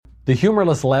The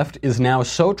humorless left is now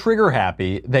so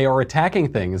trigger-happy, they are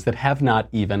attacking things that have not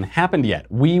even happened yet.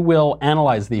 We will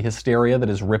analyze the hysteria that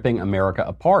is ripping America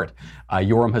apart.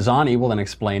 Yoram Hazani will then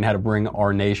explain how to bring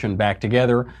our nation back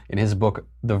together in his book,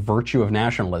 The Virtue of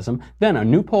Nationalism. Then a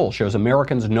new poll shows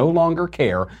Americans no longer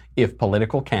care if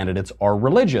political candidates are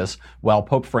religious, while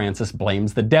Pope Francis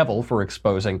blames the devil for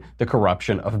exposing the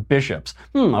corruption of bishops.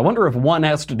 I wonder if one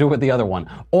has to do with the other one.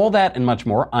 All that and much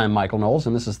more. I'm Michael Knowles,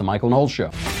 and this is The Michael Knowles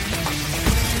Show.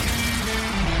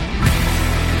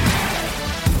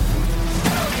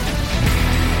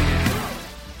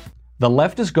 The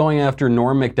left is going after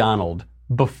Norm Macdonald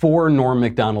before Norm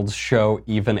Macdonald's show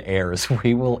even airs.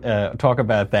 We will talk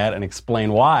about that and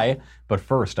explain why. But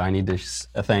first, I need to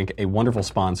thank a wonderful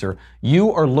sponsor.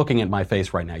 You are looking at my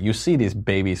face right now. You see these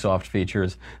baby soft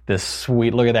features, this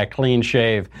sweet, look at that clean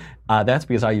shave. That's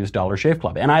because I use Dollar Shave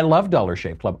Club. And I love Dollar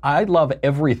Shave Club. I love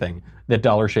everything that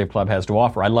Dollar Shave Club has to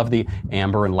offer. I love the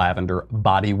amber and lavender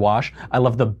body wash. I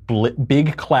love the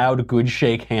Big Cloud Good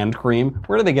Shake hand cream.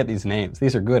 Where do they get these names?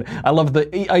 These are good.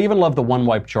 I even love the One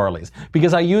Wipe Charlies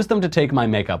because I use them to take my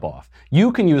makeup off.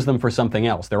 You can use them for something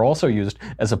else. They're also used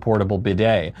as a portable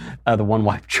bidet. The One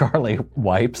Wipe Charlie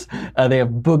wipes. They have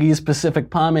Boogie's Pacific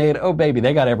Pomade. Oh baby,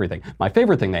 they got everything. My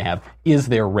favorite thing they have is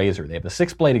their razor. They have the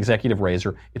 6-blade executive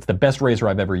razor. It's the best razor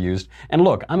I've ever used. And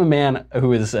look, I'm a man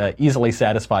who is easily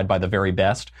satisfied by the very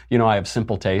best. You know, I have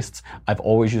simple tastes. I've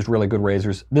always used really good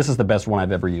razors. This is the best one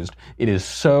I've ever used. It is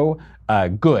so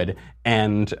good,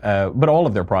 and but all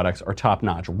of their products are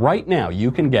top-notch. Right now, you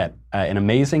can get an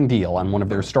amazing deal on one of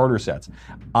their starter sets.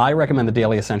 I recommend the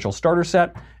Daily Essential Starter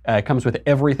Set. It comes with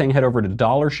everything. Head over to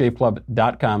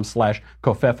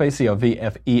dollarshaveclub.com/Covfefe,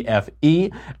 C-O-V-F-E-F-E.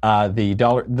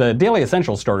 The Daily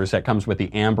Essential Starter Set comes with the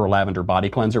Amber Lavender Body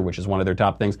Cleanser, which is one of their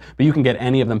top things. But you can get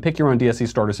any of them. Pick your own DSC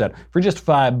starter set for just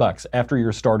 $5. After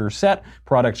your starter set,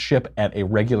 products ship at a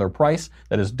regular price.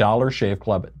 That is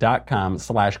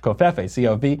dollarshaveclub.com/Covfefe,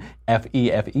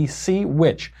 C-O-V-F-E-F-E-C,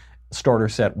 which starter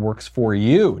set works for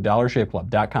you.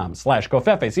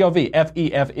 dollarshaveclub.com/Covfefe,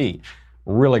 C-O-V-F-E-F-E.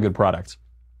 Really good products.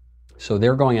 So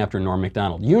they're going after Norm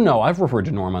Macdonald. You know, I've referred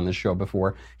to Norm on this show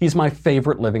before. He's my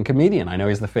favorite living comedian. I know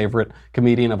he's the favorite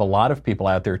comedian of a lot of people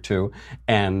out there too.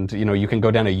 And, you know, you can go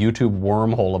down a YouTube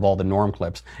wormhole of all the Norm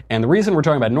clips. And the reason we're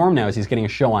talking about Norm now is he's getting a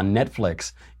show on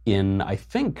Netflix in, I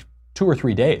think, 2 or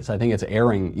 3 days. I think it's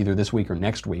airing either this week or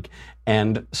next week.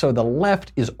 And so the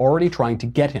left is already trying to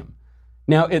get him.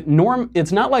 Now, Norm,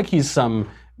 it's not like he's some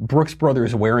Brooks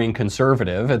Brothers wearing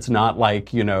conservative. It's not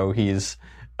like, you know, he's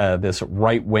this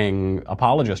right-wing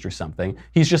apologist or something.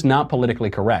 He's just not politically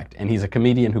correct, and he's a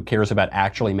comedian who cares about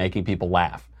actually making people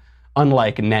laugh.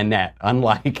 Unlike Nanette,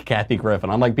 unlike Kathy Griffin,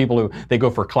 unlike people who they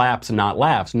go for claps and not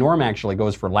laughs, Norm actually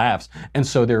goes for laughs, and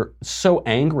so they're so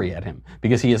angry at him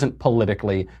because he isn't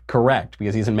politically correct,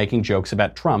 because he isn't making jokes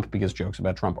about Trump, because jokes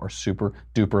about Trump are super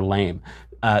duper lame.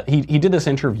 He did this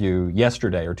interview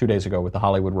yesterday or 2 days ago with The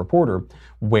Hollywood Reporter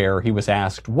where he was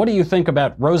asked, what do you think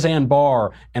about Roseanne Barr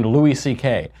and Louis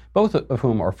C.K., both of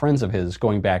whom are friends of his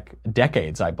going back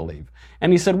decades, I believe.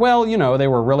 And he said, well, you know, they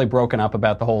were really broken up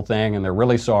about the whole thing and they're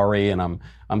really sorry and I'm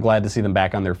glad to see them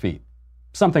back on their feet.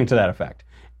 Something to that effect.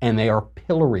 And they are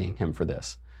pillorying him for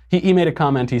this. He made a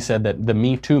comment, he said that the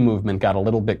Me Too movement got a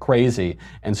little bit crazy,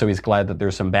 and so he's glad that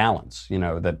there's some balance, you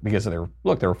know, that because there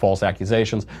were false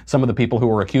accusations. Some of the people who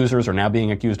were accusers are now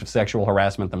being accused of sexual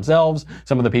harassment themselves.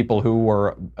 Some of the people who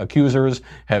were accusers,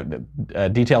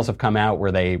 details have come out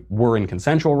where they were in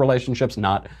consensual relationships,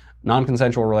 not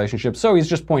non-consensual relationships. So he's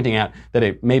just pointing out that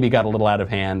it maybe got a little out of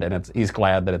hand, and he's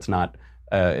glad that it's not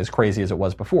as crazy as it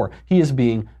was before. He is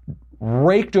being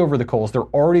raked over the coals. They're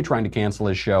already trying to cancel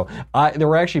his show. There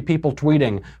were actually people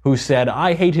tweeting who said,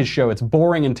 I hate his show. It's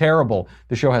boring and terrible.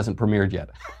 The show hasn't premiered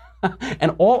yet.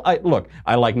 And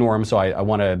I like Norm, so I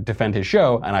want to defend his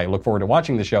show, and I look forward to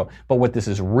watching the show. But what this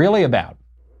is really about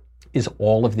is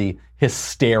all of the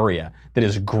hysteria that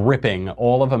is gripping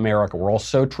all of America. We're all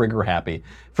so trigger happy.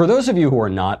 For those of you who are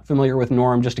not familiar with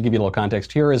Norm, just to give you a little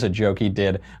context, here is a joke he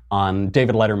did on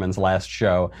David Letterman's last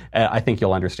show. I think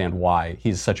you'll understand why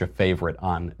he's such a favorite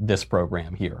on this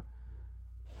program here.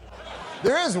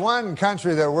 There is one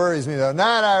country that worries me, though.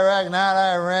 Not Iraq, not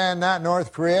Iran, not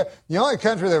North Korea. The only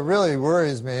country that really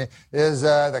worries me is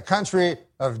the country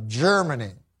of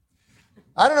Germany.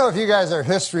 I don't know if you guys are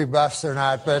history buffs or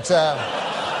not, but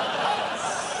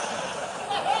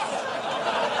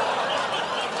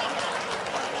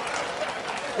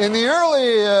in the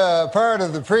early part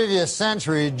of the previous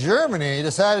century, Germany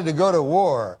decided to go to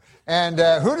war. And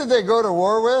who did they go to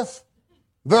war with?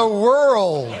 The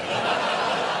world.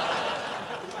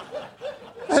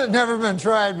 It had never been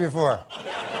tried before.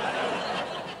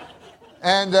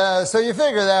 And so you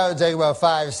figure that would take about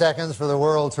 5 seconds for the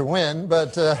world to win,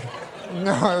 but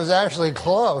no, it was actually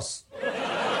close.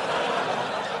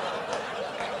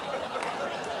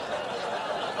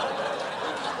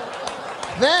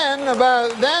 Then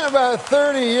about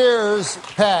 30 years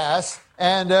pass,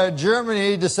 and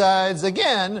Germany decides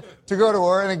again to go to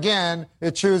war, and again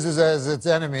it chooses as its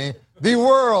enemy the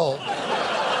world.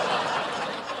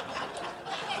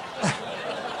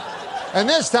 And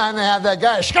this time they have that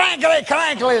guy, Schrankly,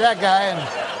 Crankly, that guy,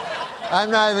 and I'm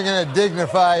not even going to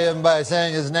dignify him by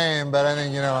saying his name, but I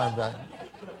think you know what I'm talking about.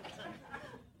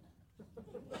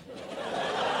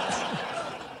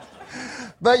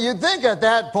 But you'd think at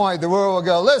that point the world will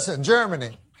go, listen,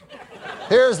 Germany,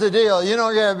 here's the deal. You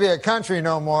don't get to be a country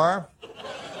no more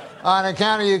on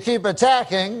account of you keep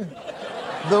attacking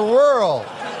the world.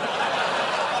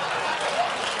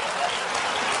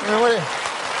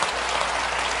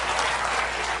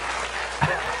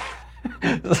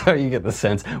 So you get the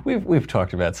sense. We've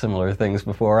talked about similar things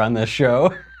before on this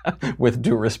show. With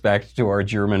due respect to our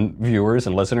German viewers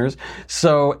and listeners.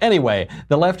 So anyway,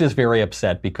 the left is very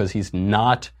upset because he's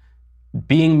not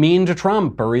being mean to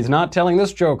Trump, or he's not telling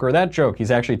this joke or that joke.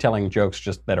 He's actually telling jokes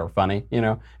just that are funny, you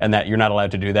know, and that you're not allowed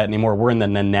to do that anymore. We're in the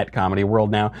net comedy world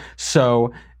now.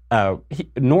 So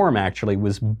Norm actually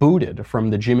was booted from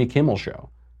the Jimmy Kimmel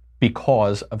show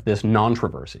because of this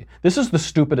non-traversy. This is the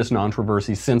stupidest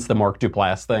non-traversy since the Mark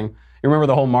Duplass thing. You remember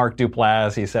the whole Mark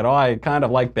Duplass? He said, I kind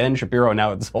of like Ben Shapiro.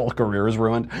 Now his whole career is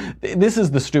ruined. This is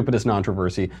the stupidest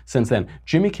non-traversy since then.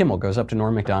 Jimmy Kimmel goes up to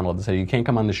Norm Macdonald and says, you can't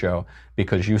come on the show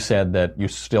because you said that you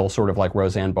still sort of like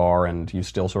Roseanne Barr and you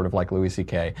still sort of like Louis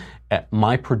C.K.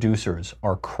 My producers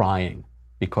are crying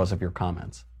because of your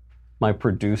comments. My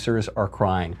producers are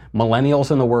crying.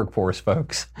 Millennials in the workforce,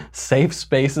 folks. Safe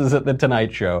spaces at the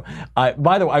Tonight Show.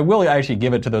 By the way, I will actually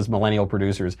give it to those millennial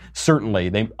producers. Certainly,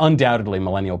 they undoubtedly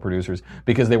millennial producers,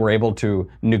 because they were able to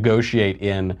negotiate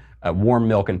in warm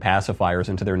milk and pacifiers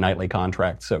into their nightly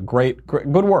contracts. So great,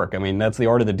 good work. I mean, that's the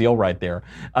art of the deal right there.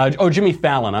 Jimmy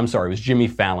Fallon. I'm sorry, it was Jimmy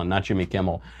Fallon, not Jimmy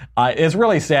Kimmel. It's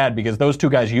really sad because those two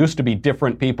guys used to be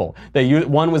different people.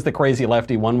 One was the crazy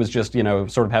lefty, one was just,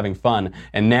 sort of having fun.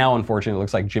 And now, unfortunately, it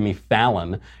looks like Jimmy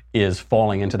Fallon is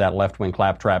falling into that left-wing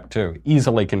claptrap too.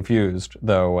 Easily confused,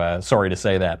 though, sorry to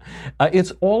say that.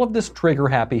 It's all of this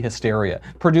trigger-happy hysteria.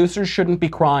 Producers shouldn't be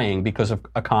crying because of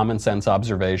a common-sense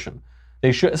observation.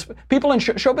 They should. People in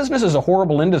show business is a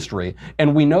horrible industry,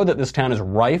 and we know that this town is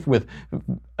rife with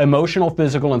emotional,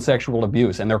 physical, and sexual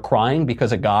abuse, and they're crying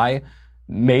because a guy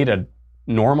made a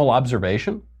normal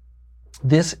observation.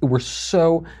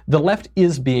 The left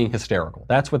is being hysterical.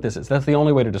 That's what this is. That's the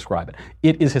only way to describe it.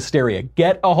 It is hysteria.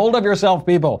 Get a hold of yourself,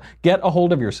 people. Get a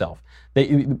hold of yourself.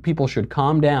 People should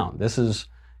calm down. This is,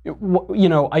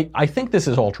 I think this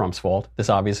is all Trump's fault. This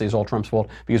obviously is all Trump's fault,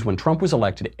 because when Trump was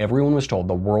elected, everyone was told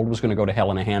the world was going to go to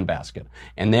hell in a handbasket.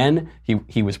 And then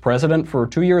he was president for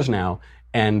 2 years now,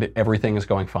 and everything is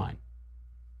going fine.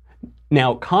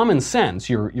 Now, common sense,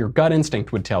 your gut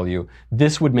instinct would tell you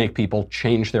this would make people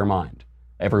change their mind.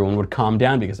 Everyone would calm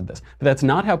down because of this. But that's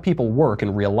not how people work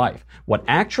in real life. What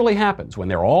actually happens when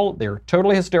they're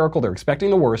totally hysterical, they're expecting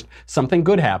the worst, something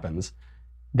good happens,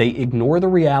 they ignore the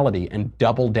reality and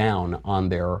double down on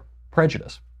their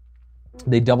prejudice.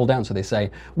 They double down, so they say,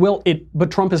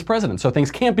 but Trump is president, so things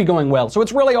can't be going well, so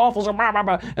it's really awful, so blah, blah,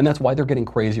 blah. And that's why they're getting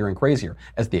crazier and crazier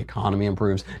as the economy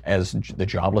improves, as the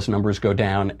jobless numbers go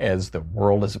down, as the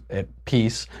world is at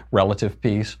peace, relative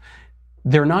peace.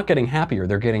 They're not getting happier,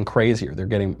 they're getting crazier.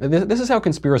 This is how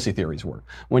conspiracy theories work.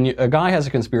 When a guy has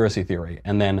a conspiracy theory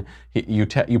and then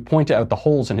you point out the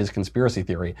holes in his conspiracy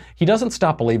theory, he doesn't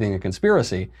stop believing a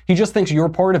conspiracy, he just thinks you're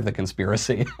part of the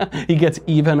conspiracy. He gets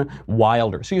even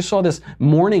wilder. So you saw this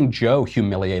Morning Joe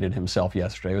humiliated himself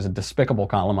yesterday. It was a despicable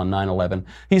column on 9/11.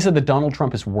 He said that Donald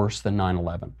Trump is worse than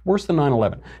 9/11. Worse than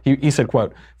 9/11. He said,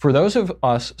 quote, "For those of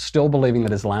us still believing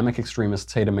that Islamic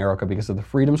extremists hate America because of the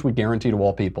freedoms we guarantee to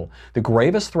all people, the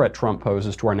gravest threat Trump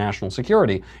poses to our national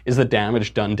security is the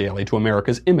damage done daily to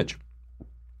America's image."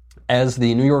 As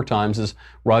the New York Times'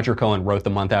 Roger Cohen wrote the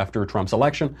month after Trump's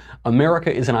election, America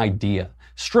is an idea.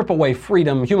 Strip away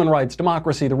freedom, human rights,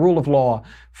 democracy, the rule of law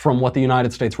from what the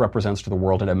United States represents to the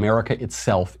world, and America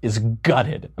itself is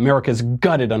gutted. America is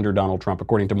gutted under Donald Trump,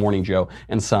 according to Morning Joe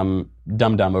and some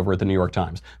dum-dum over at the New York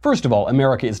Times. First of all,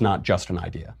 America is not just an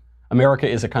idea. America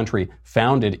is a country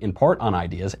founded in part on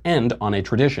ideas and on a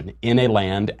tradition in a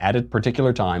land at a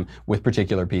particular time with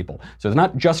particular people. So it's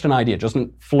not just an idea. It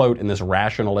doesn't float in this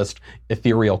rationalist,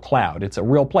 ethereal cloud. It's a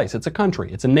real place. It's a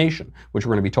country. It's a nation, which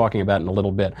we're going to be talking about in a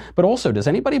little bit. But also, does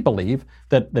anybody believe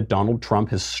that Donald Trump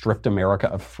has stripped America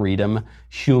of freedom,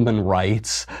 human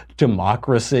rights,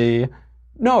 democracy?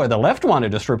 No, the left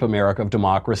wanted to strip America of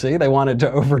democracy. They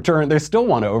still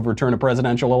want to overturn a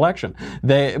presidential election.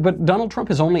 But Donald Trump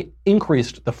has only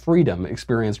increased the freedom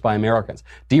experienced by Americans,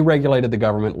 deregulated the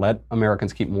government, let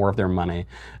Americans keep more of their money.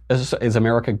 Is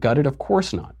America gutted? Of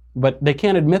course not. But they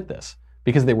can't admit this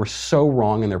because they were so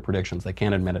wrong in their predictions. They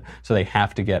can't admit it, so they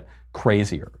have to get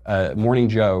crazier. Morning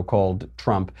Joe called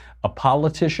Trump a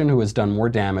politician who has done more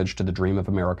damage to the dream of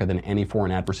America than any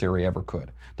foreign adversary ever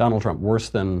could. Donald Trump, worse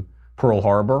than Pearl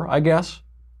Harbor, I guess,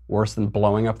 worse than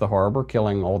blowing up the harbor,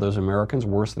 killing all those Americans,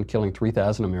 worse than killing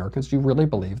 3,000 Americans. Do you really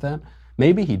believe that?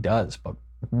 Maybe he does, but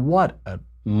what a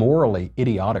morally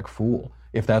idiotic fool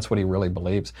if that's what he really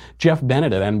believes. Jeff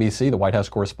Bennett at NBC, the White House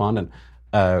correspondent,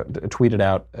 tweeted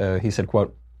out, he said,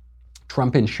 quote,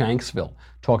 Trump in Shanksville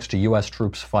talks to U.S.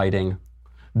 troops fighting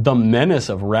the menace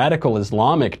of radical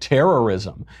Islamic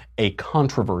terrorism, a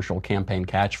controversial campaign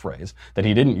catchphrase that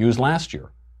he didn't use last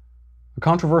year. A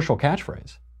controversial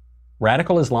catchphrase.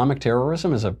 Radical Islamic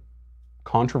terrorism is a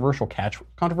controversial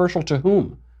controversial to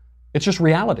whom? It's just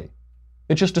reality.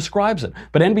 It just describes it.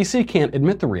 But NBC can't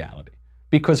admit the reality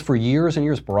because for years and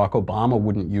years, Barack Obama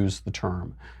wouldn't use the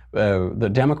term. The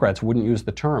Democrats wouldn't use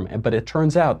the term. But it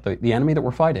turns out the enemy that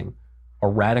we're fighting are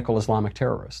radical Islamic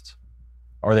terrorists.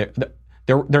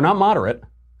 They're not moderate.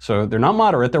 So they're not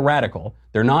moderate, they're radical.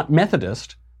 They're not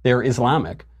Methodist, they're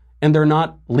Islamic. And they're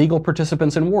not legal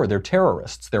participants in war. They're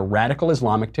terrorists. They're radical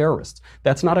Islamic terrorists.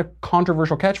 That's not a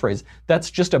controversial catchphrase. That's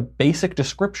just a basic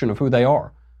description of who they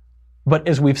are. But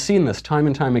as we've seen this time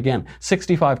and time again,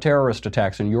 65 terrorist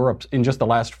attacks in Europe in just the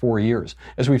last 4 years.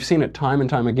 As we've seen it time and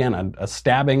time again, a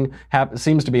stabbing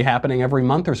seems to be happening every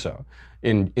month or so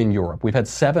in Europe. We've had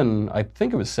 7, I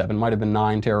think it was 7, might have been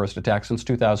 9 terrorist attacks since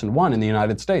 2001 in the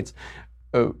United States.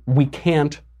 We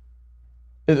can't.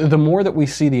 The more that we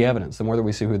see the evidence, the more that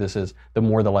we see who this is, the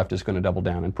more the left is going to double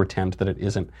down and pretend that it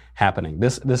isn't happening.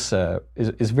 This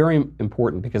is very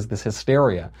important because this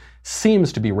hysteria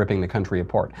seems to be ripping the country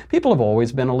apart. People have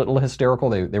always been a little hysterical.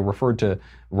 They referred to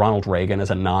Ronald Reagan as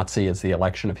a Nazi, as the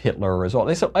election of Hitler, as well.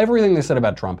 They said everything they said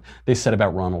about Trump, they said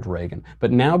about Ronald Reagan.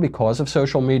 But now, because of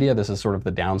social media, this is sort of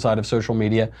the downside of social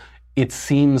media. It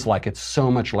seems like it's so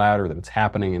much louder that it's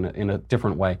happening in a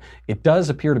different way. It does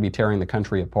appear to be tearing the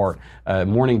country apart.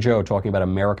 Morning Joe talking about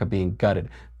America being gutted.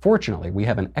 Fortunately, we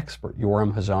have an expert,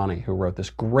 Yoram Hazani, who wrote this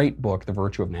great book, The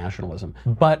Virtue of Nationalism.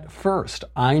 But first,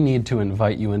 I need to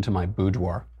invite you into my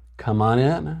boudoir. Come on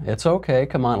in. It's okay.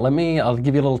 Come on. I'll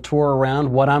give you a little tour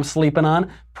around what I'm sleeping on.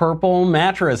 Purple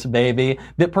mattress, baby.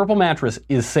 The purple mattress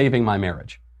is saving my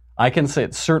marriage. I can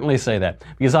certainly say that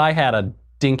because I had a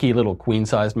dinky little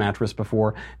queen-sized mattress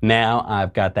before. Now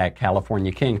I've got that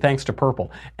California King, thanks to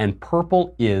Purple. And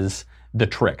Purple is the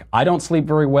trick. I don't sleep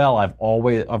very well. I've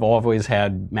always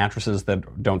had mattresses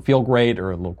that don't feel great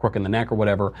or a little crook in the neck or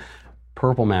whatever.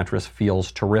 Purple mattress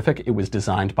feels terrific. It was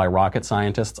designed by rocket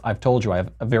scientists. I've told you I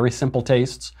have very simple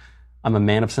tastes. I'm a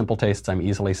man of simple tastes. I'm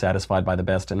easily satisfied by the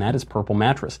best, and that is Purple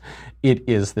mattress. It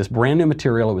is this brand new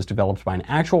material. It was developed by an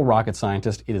actual rocket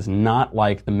scientist. It is not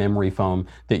like the memory foam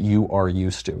that you are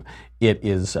used to. It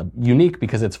is unique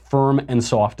because it's firm and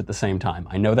soft at the same time.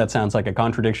 I know that sounds like a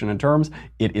contradiction in terms.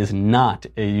 It is not.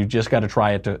 You just got to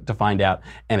try it to find out.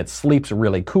 And it sleeps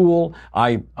really cool.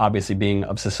 I, obviously being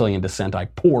of Sicilian descent, I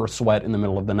pour sweat in the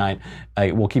middle of the night.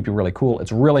 It will keep you really cool.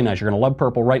 It's really nice. You're going to love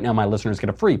Purple. Right now, my listeners get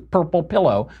a free Purple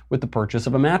pillow with the purchase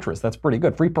of a mattress. That's pretty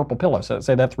good. Free Purple pillow. So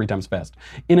say that 3 times fast.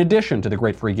 In addition to the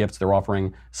great free gifts they're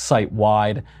offering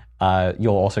site-wide,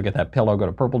 you'll also get that pillow. Go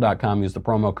to purple.com, use the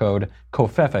promo code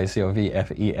COVFEFE,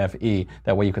 C-O-V-F-E-F-E.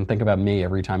 That way you can think about me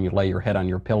every time you lay your head on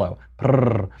your pillow.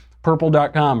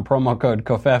 Purple.com, promo code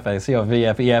COVFEFE,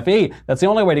 C-O-V-F-E-F-E. That's the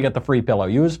only way to get the free pillow.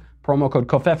 Use promo code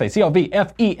COVFEFE,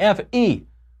 C-O-V-F-E-F-E.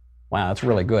 Wow, that's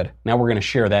really good. Now we're going to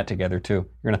share that together too.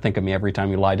 You're going to think of me every time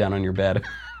you lie down on your bed.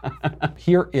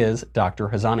 Here is Dr.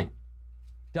 Hazani.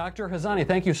 Dr. Hazani,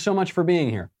 thank you so much for being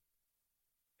here.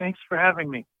 Thanks for having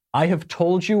me. I have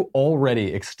told you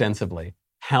already extensively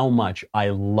how much I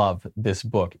love this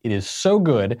book. It is so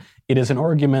good. It is an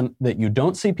argument that you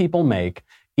don't see people make.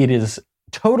 It is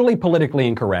totally politically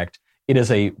incorrect. It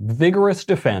is a vigorous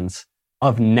defense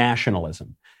of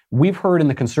nationalism. We've heard in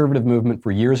the conservative movement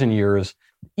for years and years,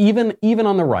 even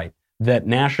on the right, that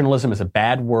nationalism is a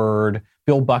bad word.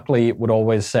 Bill Buckley would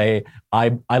always say,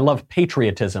 I love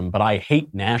patriotism, but I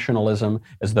hate nationalism,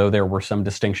 as though there were some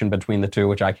distinction between the two,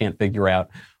 which I can't figure out.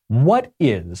 What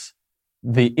is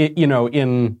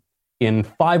in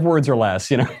 5 words or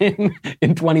less,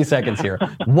 in 20 seconds here,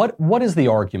 what is the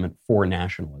argument for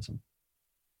nationalism?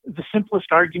 The simplest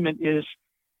argument is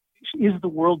the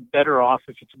world better off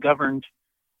if it's governed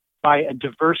by a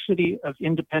diversity of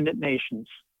independent nations,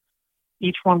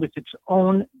 each one with its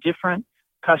own different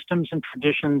customs and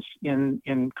traditions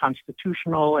in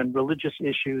constitutional and religious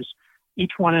issues,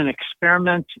 each one an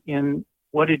experiment in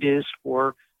what it is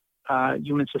for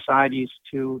human societies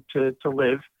to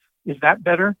live? Is that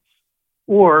better?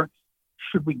 Or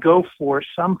should we go for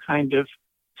some kind of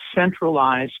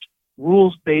centralized,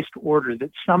 rules-based order that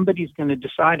somebody's going to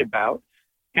decide about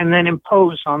and then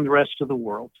impose on the rest of the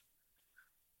world?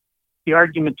 The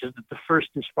argument is that the first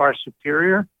is far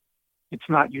superior. It's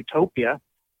not utopia,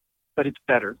 but it's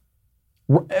better.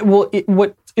 Well,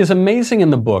 what is amazing in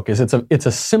the book is it's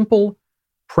a simple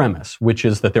premise, which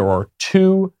is that there are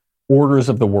 2 orders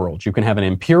of the world. You can have an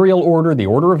imperial order, the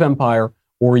order of empire,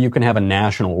 or you can have a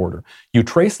national order. You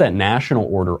trace that national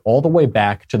order all the way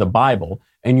back to the Bible,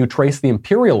 and you trace the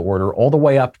imperial order all the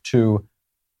way up to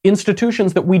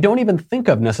institutions that we don't even think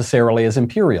of necessarily as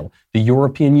imperial. The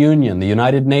European Union, the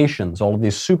United Nations, all of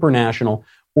these supranational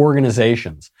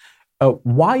organizations.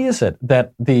 Why is it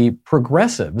that the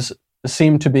progressives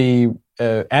seem to be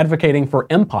advocating for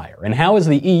empire? And how is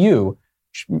the EU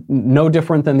no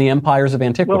different than the empires of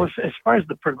antiquity? Well, as far as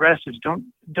the progressives,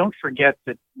 don't forget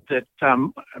that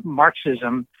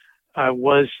Marxism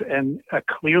was a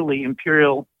clearly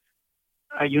imperial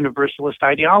universalist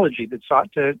ideology that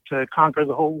sought to conquer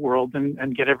the whole world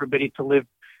and get everybody to live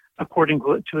according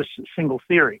to a single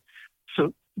theory.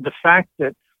 So the fact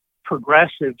that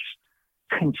progressives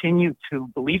continue to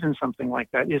believe in something like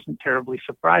that isn't terribly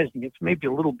surprising. It's maybe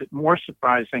a little bit more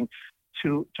surprising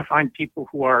to find people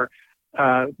who are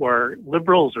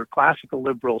liberals or classical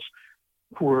liberals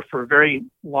who were for a very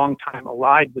long time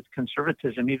allied with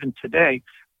conservatism, even today,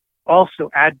 also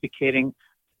advocating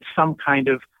some kind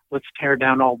of let's tear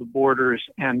down all the borders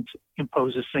and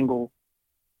impose a single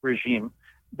regime.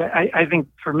 But I think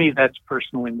for me, that's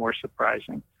personally more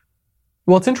surprising.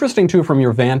 Well, it's interesting, too, from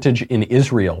your vantage in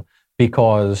Israel,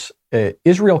 because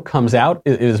Israel comes out,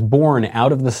 it is born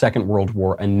out of the Second World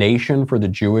War, a nation for the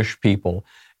Jewish people.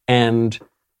 And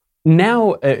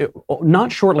now,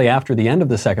 not shortly after the end of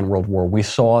the Second World War, we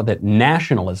saw that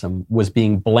nationalism was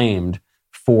being blamed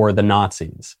for the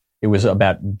Nazis. It was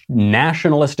about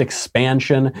nationalist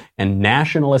expansion and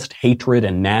nationalist hatred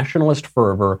and nationalist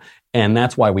fervor. And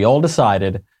that's why we all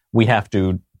decided we have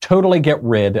to totally get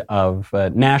rid of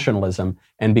nationalism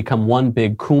and become one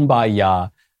big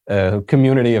kumbaya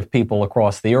community of people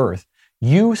across the earth.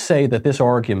 You say that this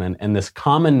argument and this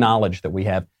common knowledge that we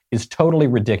have is totally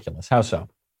ridiculous. How so?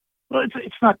 Well,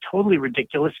 it's not totally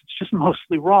ridiculous. It's just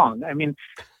mostly wrong. I mean,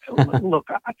 look,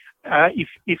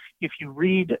 if you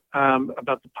read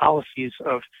about the policies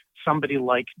of somebody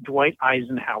like Dwight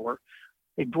Eisenhower,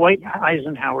 Dwight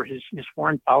Eisenhower, his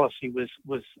foreign policy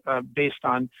was based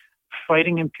on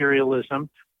fighting imperialism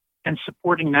and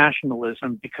supporting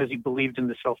nationalism because he believed in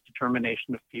the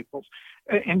self-determination of peoples.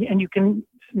 And you can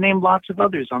name lots of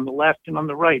others on the left and on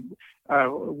the right.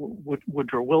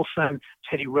 Woodrow Wilson,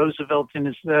 Teddy Roosevelt in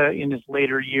his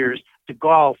later years, de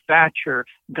Gaulle, Thatcher,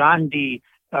 Gandhi,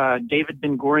 David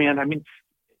Ben-Gurion. I mean,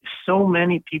 so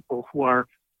many people who are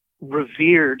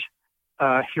revered,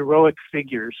 heroic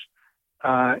figures,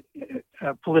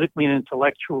 politically and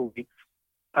intellectually,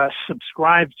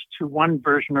 subscribed to one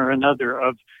version or another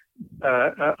of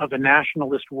a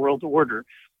nationalist world order.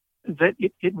 That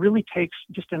it really takes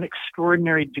just an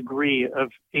extraordinary degree of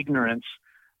ignorance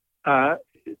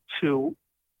to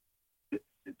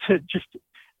just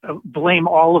blame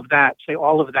all of that, say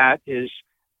all of that is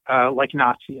like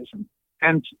Nazism.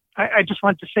 And I just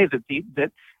want to say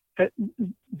that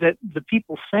the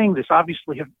people saying this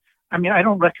obviously have, I mean, I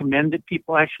don't recommend that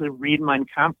people actually read Mein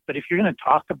Kampf, but if you're going to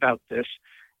talk about this,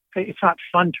 it's not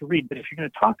fun to read, but if you're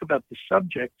going to talk about this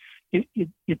subject,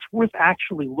 it's worth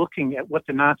actually looking at what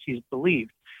the Nazis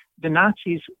believed. The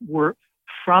Nazis were,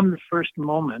 from the first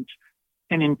moment,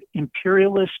 an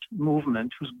imperialist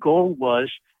movement whose goal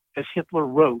was, as Hitler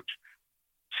wrote,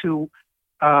 to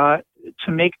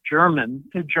make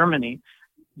Germany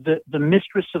the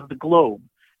mistress of the globe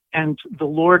and the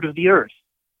lord of the earth.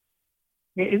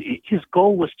 His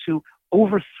goal was to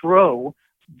overthrow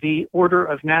the order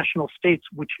of national states,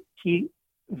 which he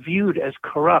viewed as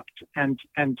corrupt and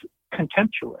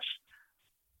contemptuous.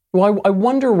 Well, I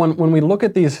wonder when we look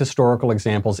at these historical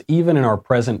examples, even in our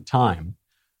present time,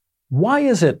 why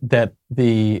is it that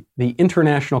the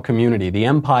international community, the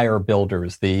empire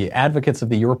builders, the advocates of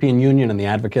the European Union and the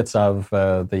advocates of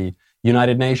the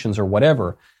United Nations or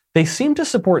whatever, they seem to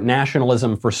support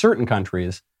nationalism for certain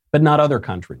countries, but not other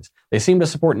countries? They seem to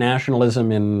support nationalism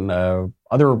in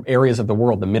other areas of the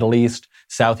world, the Middle East,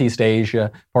 Southeast Asia,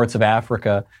 parts of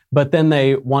Africa, but then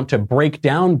they want to break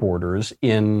down borders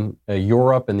in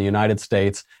Europe and the United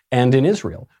States and in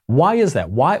Israel. Why is that?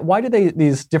 Why do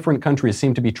these different countries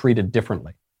seem to be treated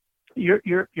differently?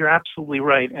 You're absolutely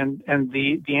right, and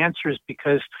the answer is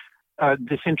because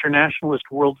this internationalist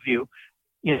worldview,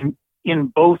 in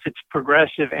both its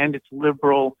progressive and its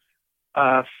liberal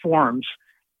forms,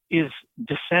 is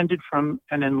descended from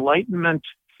an Enlightenment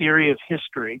theory of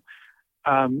history,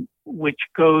 which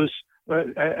goes,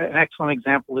 an excellent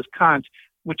example is Kant,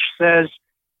 which says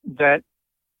that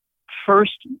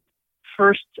first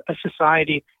a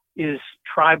society is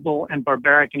tribal and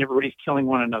barbaric and everybody's killing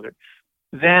one another.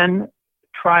 Then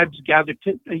tribes gather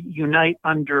to unite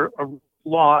under a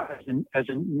law as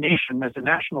a nation, as a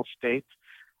national state,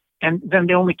 and then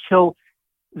they only kill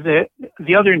the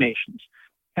other nations.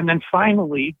 And then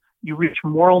finally, you reach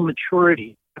moral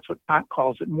maturity. That's what Kant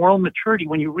calls it. Moral maturity,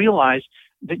 when you realize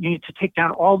that you need to take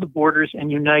down all the borders and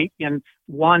unite in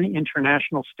one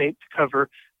international state to cover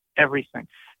everything.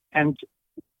 And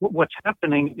what's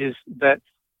happening is that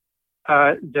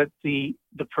the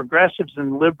progressives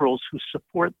and liberals who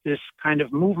support this kind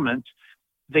of movement,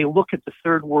 they look at the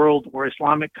third world or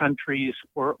Islamic countries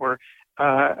or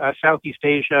Southeast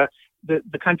Asia,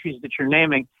 the countries that you're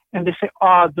naming, and they say,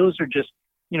 those are just,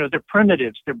 they're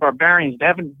primitives, they're barbarians, they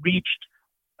haven't reached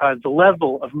the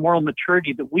level of moral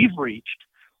maturity that we've reached.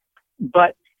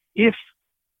 But if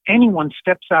anyone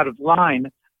steps out of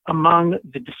line among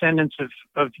the descendants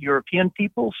of European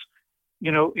peoples,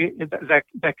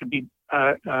 that could be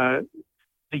the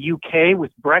UK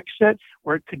with Brexit,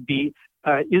 or it could be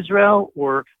Israel,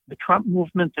 or the Trump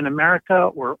movement in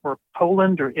America, or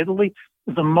Poland or Italy.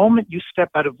 The moment you step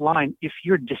out of line, if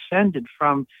you're descended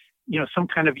from some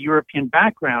kind of European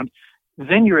background,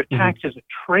 then you're attacked as a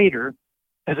traitor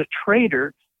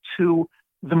to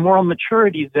the moral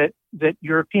maturity that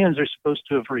Europeans are supposed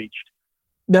to have reached.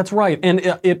 That's right. And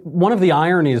one of the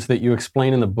ironies that you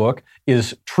explain in the book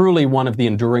is truly one of the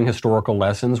enduring historical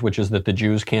lessons, which is that the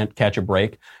Jews can't catch a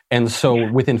break. And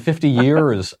so within 50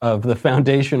 years of the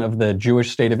foundation of the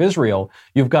Jewish state of Israel,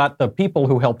 you've got the people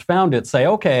who helped found it say,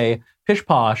 okay, pish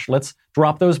posh, let's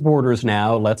drop those borders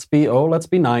now. Let's be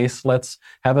nice. Let's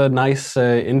have a nice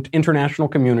international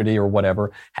community or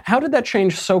whatever. How did that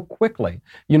change so quickly?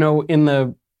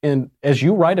 As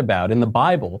you write about in the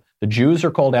Bible, the Jews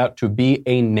are called out to be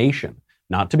a nation,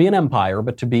 not to be an empire,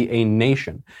 but to be a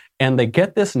nation. And they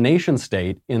get this nation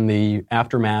state in the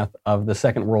aftermath of the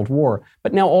Second World War.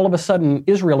 But now all of a sudden,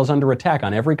 Israel is under attack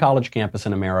on every college campus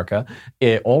in America,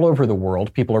 all over the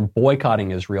world. People are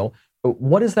boycotting Israel.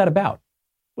 What is that about?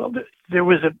 Well, there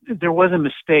was a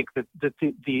mistake that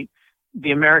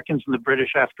the Americans and the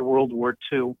British after World War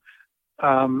II,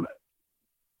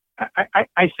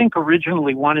 I think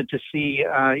originally wanted to see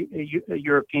a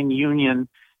European Union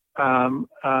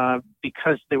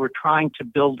because they were trying to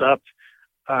build up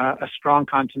a strong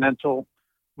continental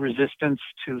resistance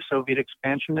to Soviet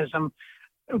expansionism.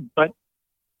 But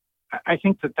I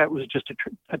think that was just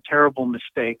a terrible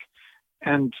mistake.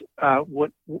 And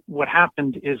what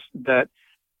happened is that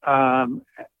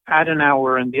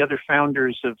Adenauer and the other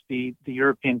founders of the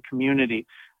European community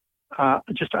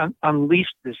just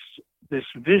unleashed this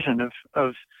vision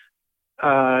of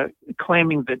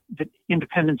claiming that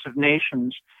independence of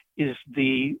nations is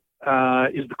the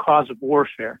cause of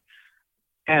warfare,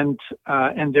 and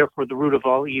therefore the root of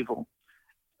all evil.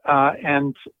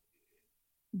 And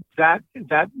that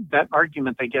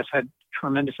argument, I guess, had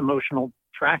tremendous emotional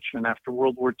traction after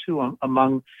World War II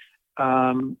among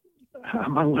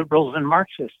liberals and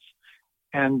Marxists.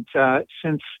 And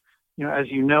since, as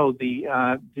you know,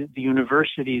 the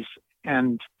universities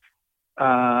and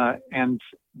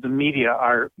the media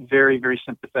are very, very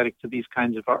sympathetic to these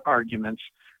kinds of arguments,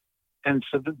 and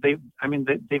so they've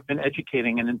been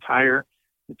educating an entire,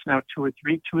 it's now two or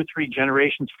three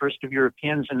generations, first of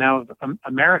Europeans and now of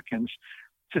Americans,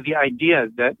 to the idea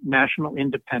that national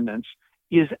independence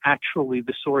is actually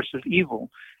the source of evil,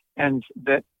 and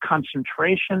that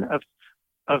concentration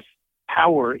of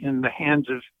power in the hands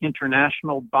of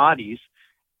international bodies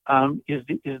is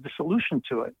the solution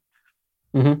to it.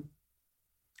 Mm-hmm.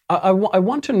 I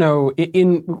want to know,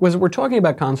 because we're talking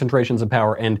about concentrations of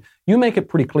power, and you make it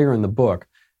pretty clear in the book,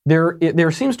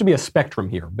 there seems to be a spectrum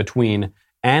here between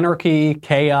anarchy,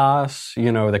 chaos,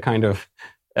 the kind of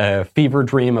fever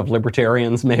dream of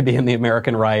libertarians maybe in the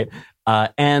American right,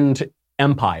 and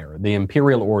empire, the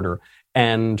imperial order.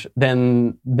 And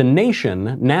then the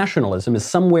nationalism, is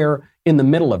somewhere in the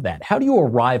middle of that. How do you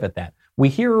arrive at that? We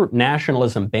hear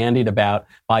nationalism bandied about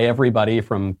by everybody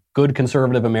from good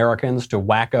conservative Americans to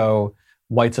wacko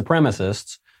white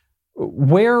supremacists.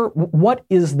 What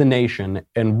is the nation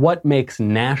and what makes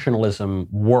nationalism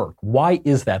work? Why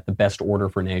is that the best order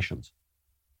for nations?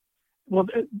 Well,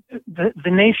 the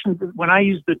nation, when I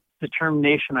use the term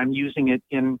nation, I'm using it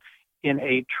in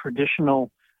a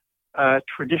traditional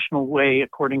way,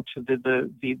 according to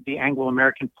the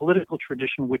Anglo-American political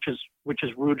tradition, which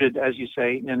is rooted, as you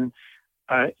say,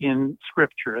 in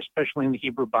Scripture, especially in the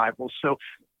Hebrew Bible. So,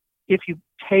 if you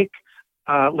take,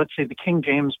 let's say, the King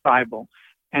James Bible,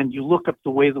 and you look up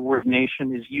the way the word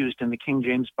nation is used in the King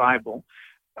James Bible,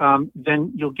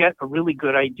 then you'll get a really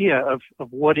good idea of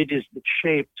what it is that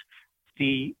shaped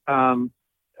the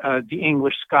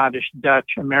English, Scottish,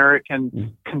 Dutch,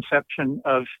 American conception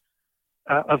of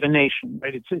a nation.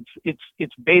 Right?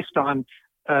 It's based on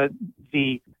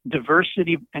the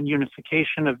diversity and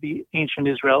unification of the ancient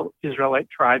Israelite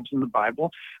tribes in the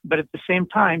Bible, but at the same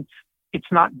time, it's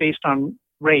not based on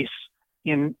race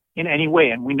in any way,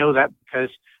 and we know that because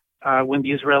when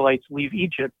the Israelites leave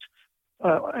Egypt,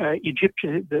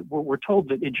 we're told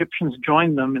that Egyptians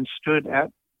joined them and stood at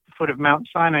the foot of Mount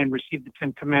Sinai and received the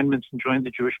Ten Commandments and joined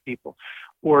the Jewish people,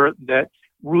 or that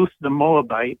Ruth the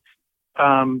Moabite,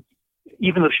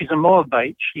 even though she's a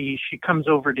Moabite, she comes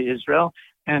over to Israel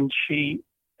and she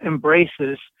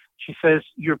embraces. She says,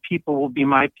 "Your people will be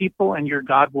my people, and your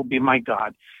God will be my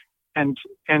God," and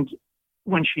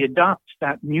when she adopts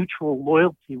that mutual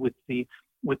loyalty with the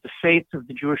faith of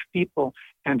the Jewish people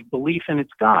and belief in its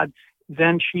God,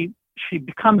 then she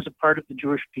becomes a part of the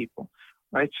Jewish people,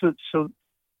 right? So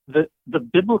the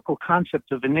biblical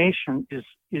concept of a nation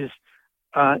is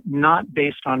not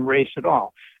based on race at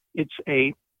all. It's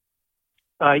a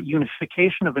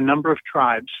unification of a number of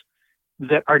tribes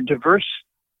that are diverse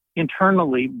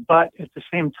internally, but at the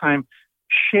same time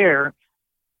share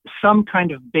some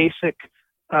kind of basic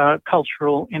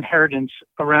cultural inheritance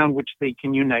around which they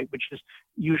can unite, which is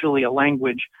usually a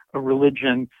language, a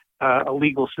religion, a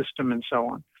legal system, and so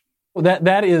on. Well,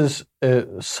 that is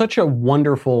such a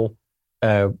wonderful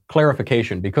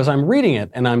clarification, because I'm reading it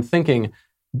and I'm thinking,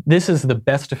 this is the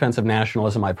best defense of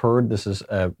nationalism I've heard. This is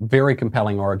a very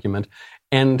compelling argument.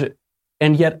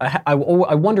 And yet I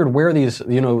wondered where these,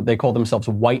 they call themselves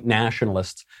white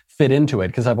nationalists, fit into it,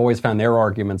 because I've always found their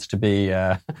arguments to be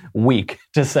weak,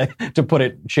 to put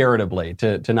it charitably,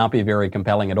 to not be very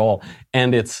compelling at all.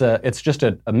 And it's just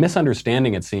a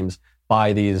misunderstanding, it seems,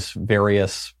 by these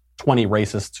various 20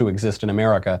 racists who exist in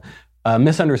America, a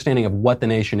misunderstanding of what the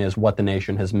nation is, what the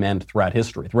nation has meant throughout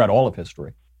history, throughout all of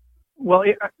history. Well,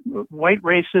 white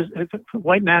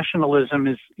nationalism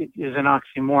is an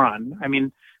oxymoron. I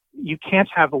mean, you can't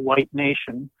have a white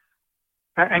nation.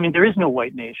 I mean, there is no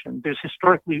white nation. There's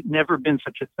historically never been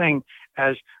such a thing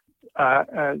as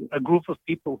a group of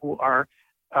people who are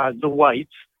the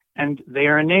whites, and they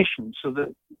are a nation. So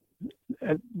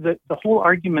the whole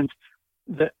argument,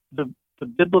 the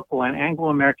biblical and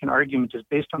Anglo-American argument, is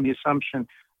based on the assumption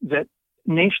that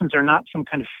nations are not some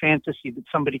kind of fantasy that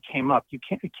somebody came up with.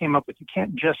 You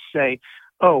can't just say,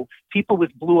 "Oh, people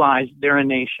with blue eyes, they're a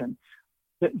nation."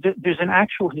 There's an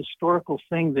actual historical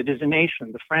thing that is a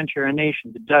nation. The French are a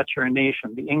nation, the Dutch are a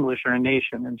nation, the English are a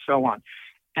nation, and so on.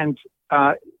 And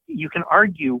you can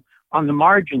argue on the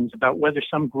margins about whether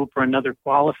some group or another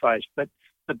qualifies, but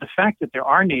the fact that there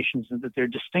are nations and that they're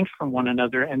distinct from one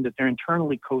another and that they're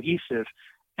internally cohesive,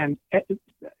 and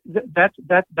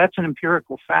that's an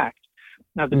empirical fact.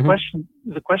 Now, the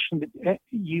question that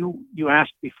you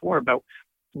asked before about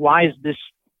why is this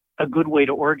a good way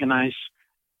to organize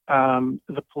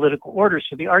the political order?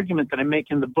 So the argument that I make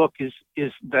in the book is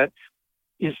that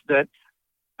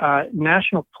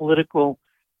national political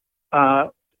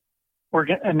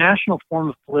a national form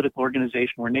of political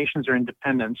organization where nations are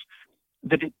independent,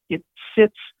 that it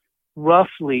sits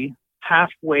roughly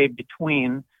halfway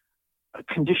between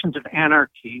conditions of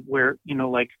anarchy, where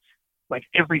like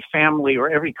every family or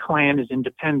every clan is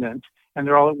independent and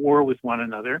they're all at war with one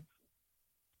another,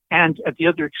 and at the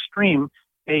other extreme,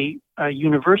 a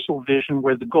universal vision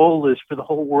where the goal is for the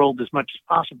whole world as much as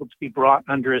possible to be brought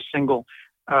under a single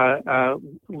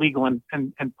legal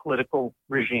and political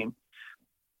regime.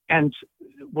 And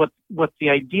what the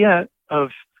idea of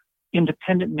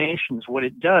independent nations, what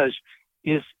it does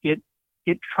is it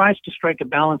tries to strike a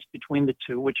balance between the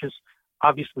two, which is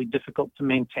obviously difficult to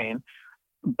maintain,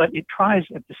 but it tries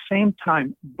at the same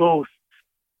time both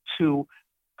to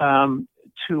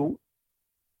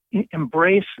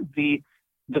embrace the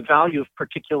value of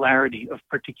particularity, of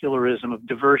particularism, of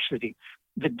diversity.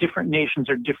 The different nations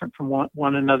are different from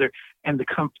one another, and the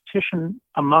competition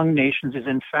among nations is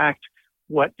in fact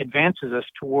what advances us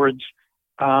towards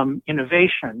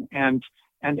innovation and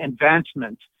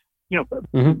advancement.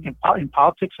 In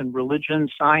politics and religion,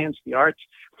 science, the arts.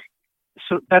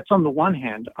 So that's on the one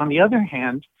hand. On the other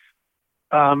hand,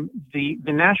 the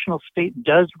national state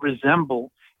does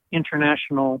resemble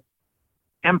international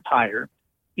empire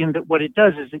in that what it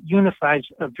does is it unifies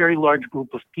a very large group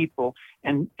of people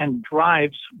and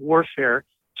drives warfare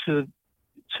to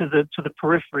the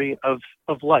periphery of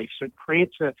life. So it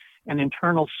creates an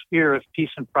internal sphere of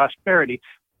peace and prosperity.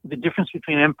 The difference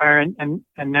between empire and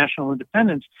national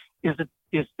independence is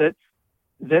that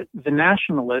the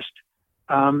nationalist,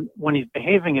 when he's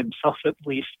behaving himself at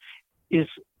least, is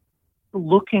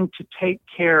looking to take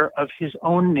care of his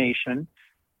own nation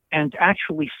and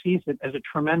actually sees it as a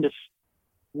tremendous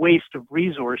waste of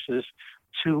resources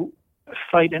to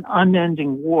fight an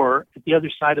unending war at the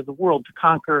other side of the world to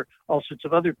conquer all sorts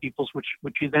of other peoples,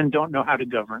 which you then don't know how to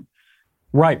govern.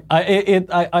 Right.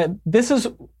 This is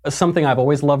something I've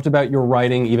always loved about your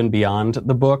writing, even beyond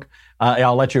the book.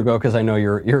 I'll let you go because I know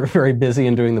you're very busy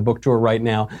and doing the book tour right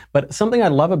now. But something I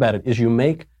love about it is you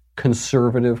make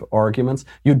conservative arguments.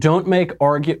 You don't make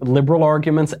liberal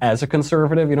arguments as a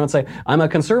conservative. You don't say, I'm a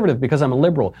conservative because I'm a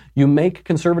liberal. You make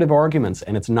conservative arguments,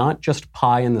 and it's not just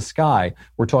pie in the sky.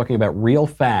 We're talking about real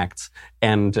facts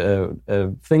and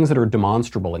things that are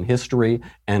demonstrable in history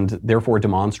and therefore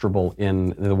demonstrable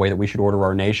in the way that we should order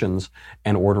our nations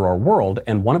and order our world.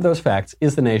 And one of those facts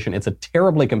is the nation. It's a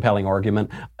terribly compelling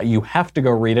argument. You have to go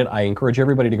read it. I encourage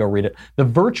everybody to go read it. The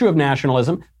Virtue of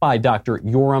Nationalism by Dr.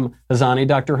 Yoram Hazany.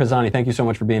 Dr. Hazany, thank you so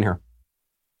much for being here.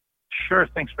 Sure.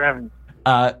 Thanks for having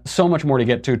me. So much more to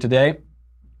get to today.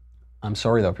 I'm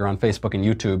sorry, though, if you're on Facebook and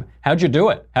YouTube, how'd you do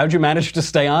it? How'd you manage to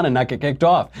stay on and not get kicked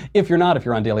off? If you're not, if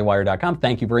you're on dailywire.com,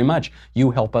 thank you very much. You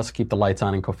help us keep the lights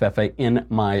on in Covfefe in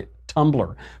my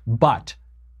Tumblr. But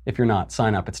if you're not,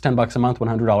 sign up. It's $10 a month,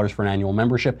 $100 for an annual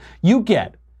membership. You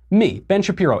get me, Ben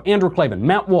Shapiro, Andrew Klavan,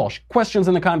 Matt Walsh, questions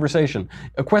in the conversation,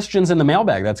 questions in the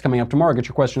mailbag. That's coming up tomorrow. Get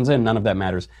your questions in. None of that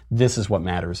matters. This is what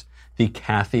matters. The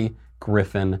Kathy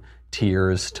Griffin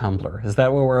Tears Tumblr. Is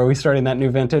that where are we starting that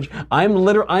new vintage?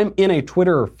 I'm in a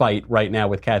Twitter fight right now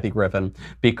with Kathy Griffin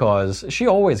because she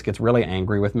always gets really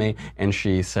angry with me, and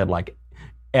she said, like,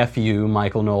 F you,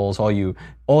 Michael Knowles, all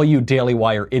you Daily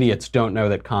Wire idiots don't know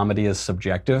that comedy is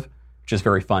subjective, which is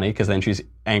very funny because then she's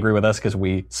angry with us because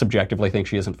we subjectively think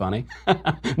she isn't funny.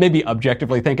 Maybe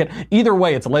objectively think it. Either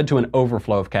way, it's led to an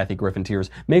overflow of Kathy Griffin tears.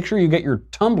 Make sure you get your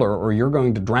Tumblr or you're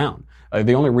going to drown.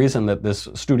 The only reason that this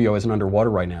studio isn't underwater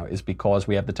right now is because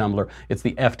we have the Tumblr. It's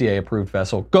the FDA-approved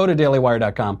vessel. Go to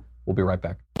dailywire.com. We'll be right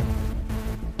back.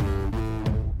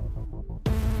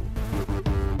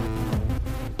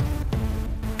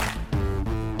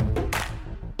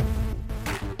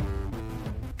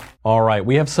 All right,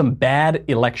 we have some bad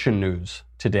election news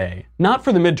today. Not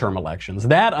for the midterm elections.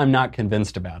 That I'm not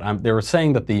convinced about. They were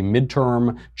saying that the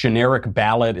midterm generic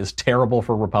ballot is terrible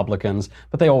for Republicans,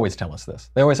 but they always tell us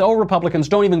this. They always say, Republicans,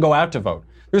 don't even go out to vote.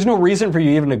 There's no reason for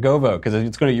you even to go vote because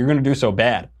you're going to do so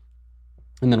bad.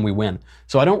 And then we win.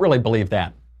 So I don't really believe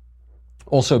that.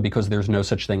 Also because there's no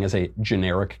such thing as a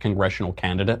generic congressional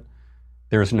candidate.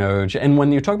 There's no, and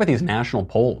when you talk about these national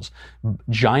polls,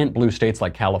 giant blue states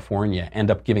like California end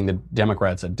up giving the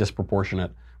Democrats a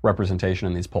disproportionate representation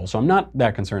in these polls. So I'm not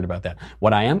that concerned about that.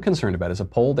 What I am concerned about is a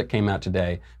poll that came out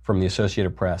today from the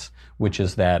Associated Press, which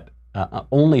is that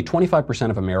only 25%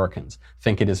 of Americans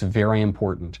think it is very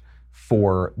important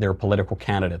for their political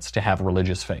candidates to have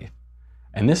religious faith.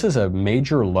 And this is a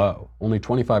major low, only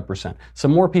 25%.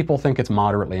 Some more people think it's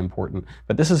moderately important,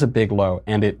 but this is a big low,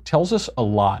 and it tells us a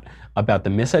lot about the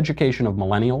miseducation of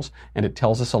millennials, and it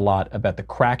tells us a lot about the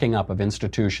cracking up of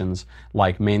institutions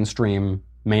like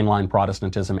mainline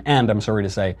Protestantism, and I'm sorry to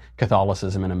say,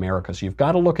 Catholicism in America. So you've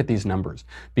got to look at these numbers,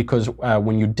 because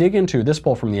when you dig into this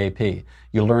poll from the AP,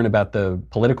 you learn about the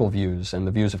political views and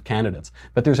the views of candidates.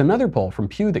 But there's another poll from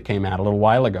Pew that came out a little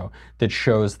while ago that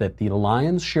shows that the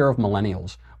lion's share of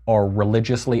millennials are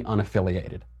religiously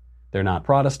unaffiliated. They're not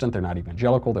Protestant, they're not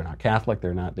evangelical, they're not Catholic,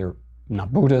 they're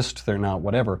not Buddhist, they're not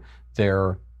whatever.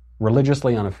 They're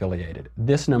religiously unaffiliated.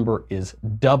 This number is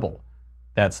double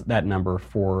that number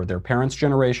for their parents'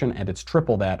 generation, and it's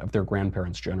triple that of their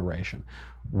grandparents' generation.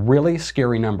 Really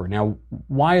scary number. Now,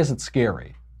 why is it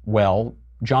scary? Well,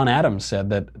 John Adams said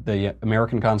that the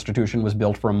American Constitution was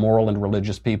built for a moral and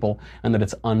religious people and that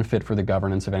it's unfit for the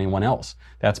governance of anyone else.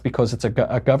 That's because it's a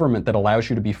government that allows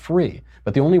you to be free.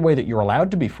 But the only way that you're allowed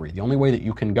to be free, the only way that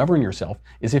you can govern yourself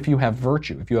is if you have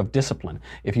virtue, if you have discipline,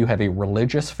 if you have a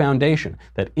religious foundation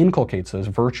that inculcates those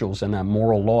virtues and that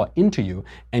moral law into you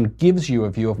and gives you a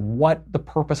view of what the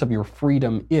purpose of your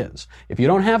freedom is. If you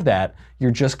don't have that, you're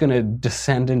just going to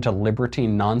descend into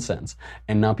libertine nonsense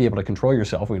and not be able to control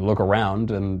yourself. We look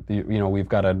around and, we've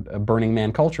got a Burning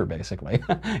Man culture, basically.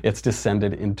 It's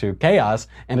descended into chaos,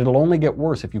 and it'll only get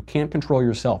worse. If you can't control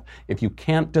yourself, if you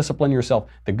can't discipline yourself,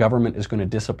 the government is going to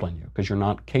discipline you because you're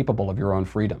not capable of your own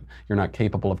freedom. You're not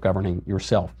capable of governing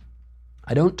yourself.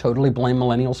 I don't totally blame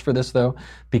millennials for this, though,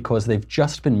 because they've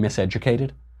just been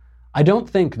miseducated. I don't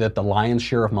think that the lion's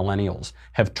share of millennials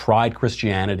have tried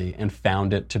Christianity and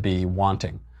found it to be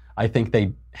wanting. I think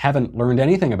they haven't learned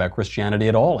anything about Christianity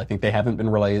at all. I think they haven't been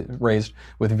raised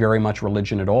with very much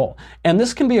religion at all. And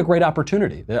this can be a great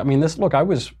opportunity. I mean, I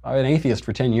was an atheist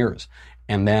for 10 years,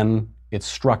 and then it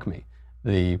struck me.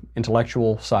 The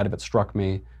intellectual side of it struck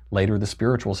me. Later, the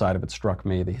spiritual side of it struck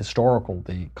me. The historical,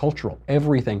 the cultural,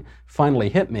 everything finally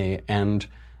hit me, and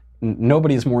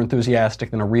nobody is more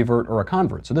enthusiastic than a revert or a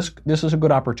convert. So this is a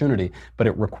good opportunity, but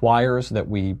it requires that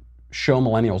we show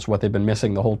millennials what they've been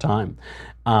missing the whole time.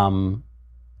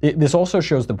 This also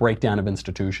shows the breakdown of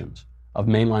institutions, of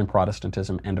mainline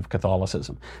Protestantism and of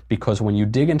Catholicism, because when you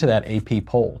dig into that AP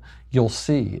poll, you'll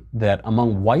see that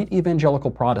among white evangelical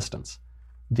Protestants,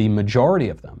 the majority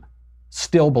of them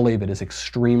still believe it is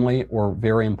extremely or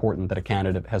very important that a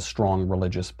candidate has strong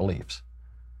religious beliefs.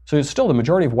 So it's still the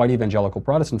majority of white evangelical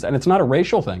Protestants, and it's not a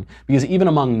racial thing, because even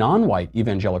among non-white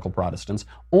evangelical Protestants,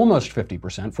 almost 50%,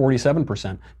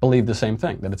 47%, believe the same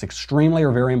thing, that it's extremely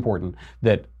or very important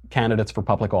that candidates for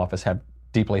public office have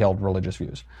deeply held religious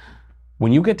views.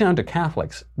 When you get down to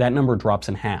Catholics, that number drops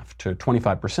in half to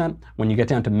 25%. When you get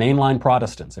down to mainline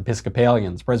Protestants,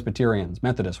 Episcopalians, Presbyterians,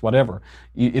 Methodists, whatever,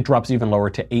 it drops even lower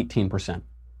to 18%.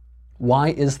 Why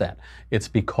is that? It's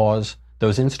because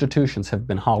those institutions have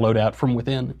been hollowed out from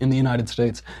within in the United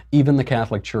States, even the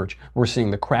Catholic Church. We're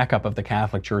seeing the crack up of the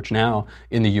Catholic Church now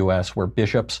in the U.S., where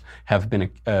bishops have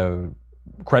been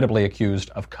credibly accused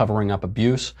of covering up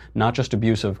abuse, not just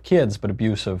abuse of kids, but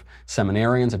abuse of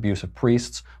seminarians, abuse of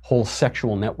priests, whole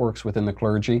sexual networks within the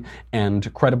clergy,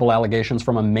 and credible allegations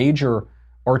from a major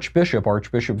archbishop,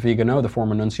 Archbishop Vigano, the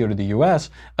former nuncio to the U.S.,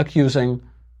 accusing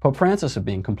Pope Francis of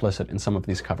being complicit in some of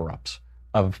these cover-ups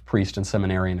of priest and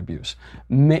seminarian abuse.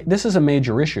 This is a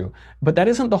major issue, but that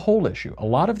isn't the whole issue. A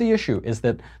lot of the issue is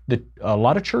that a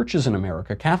lot of churches in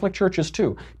America, Catholic churches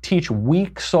too, teach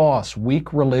weak sauce,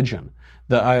 weak religion.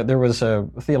 There was a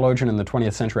theologian in the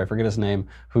 20th century, I forget his name,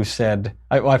 who said,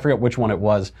 I forget which one it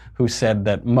was, who said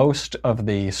that most of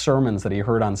the sermons that he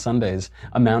heard on Sundays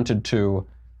amounted to,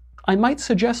 I might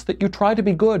suggest that you try to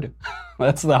be good.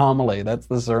 That's the homily, that's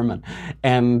the sermon.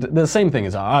 And the same thing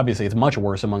is, obviously, it's much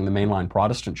worse among the mainline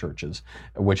Protestant churches,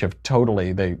 which have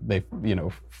totally, they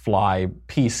fly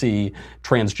PC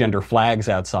transgender flags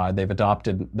outside. They've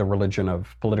adopted the religion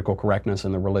of political correctness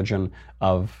and the religion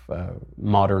of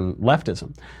modern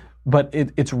leftism. But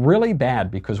it's really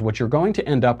bad, because what you're going to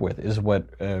end up with is what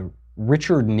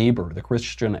Richard Niebuhr, the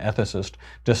Christian ethicist,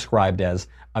 described as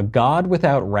a God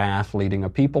without wrath leading a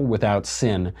people without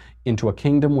sin into a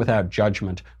kingdom without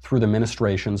judgment through the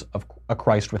ministrations of a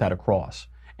Christ without a cross.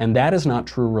 And that is not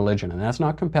true religion, and that's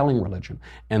not compelling religion.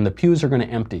 And the pews are going to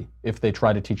empty if they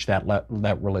try to teach that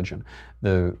religion.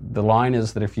 The line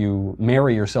is that if you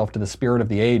marry yourself to the spirit of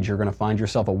the age, you're going to find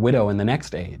yourself a widow in the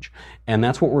next age. And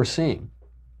that's what we're seeing.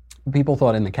 People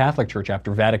thought in the Catholic Church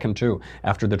after Vatican II,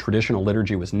 after the traditional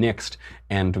liturgy was nixed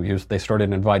and they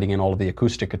started inviting in all of the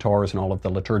acoustic guitars and all of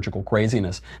the liturgical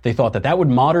craziness, they thought that would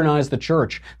modernize the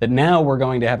church, that now we're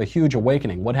going to have a huge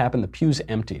awakening. What happened? The pews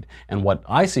emptied. And what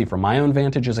I see from my own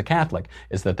vantage as a Catholic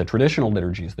is that the traditional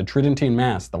liturgies, the Tridentine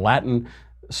Mass, the Latin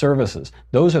services,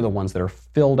 those are the ones that are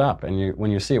filled up. And when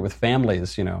you see it with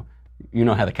families, you know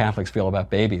how the Catholics feel about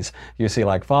babies. You see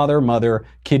like father, mother,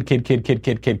 kid,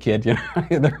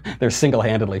 they're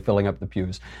single-handedly filling up the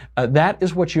pews. That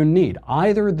is what you need.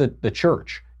 Either the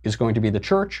church is going to be the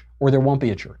church or there won't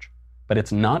be a church. But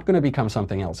it's not going to become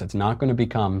something else. It's not going to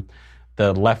become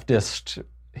the leftist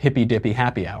hippy-dippy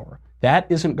happy hour. That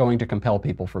isn't going to compel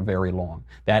people for very long.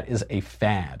 That is a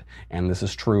fad. And this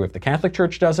is true if the Catholic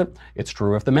Church does it. It's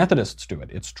true if the Methodists do it.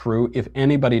 It's true if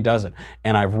anybody does it.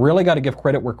 And I've really got to give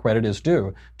credit where credit is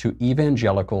due to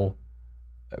evangelical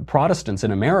Protestants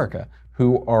in America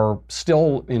who are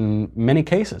still, in many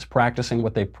cases, practicing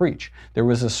what they preach. There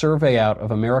was a survey out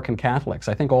of American Catholics,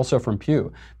 I think also from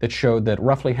Pew, that showed that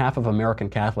roughly half of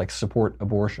American Catholics support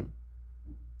abortion.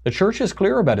 The church is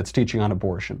clear about its teaching on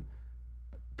abortion.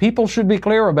 People should be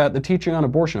clear about the teaching on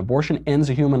abortion. Abortion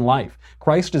ends a human life.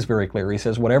 Christ is very clear. He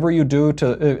says, whatever you do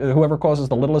to whoever causes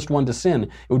the littlest one to sin,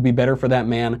 it would be better for that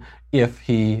man if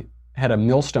he had a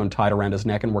millstone tied around his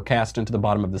neck and were cast into the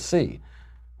bottom of the sea.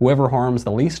 Whoever harms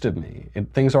the least of me,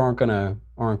 things aren't going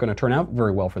to turn out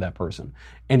very well for that person.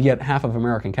 And yet half of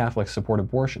American Catholics support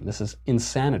abortion. This is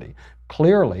insanity.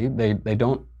 Clearly, they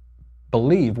don't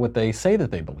believe what they say that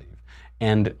they believe.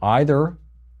 And either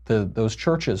those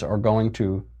churches are going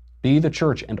to be the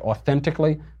church and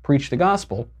authentically preach the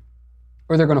gospel,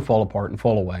 or they're going to fall apart and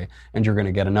fall away, and you're going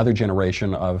to get another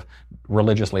generation of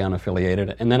religiously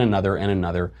unaffiliated, and then another and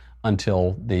another,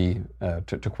 until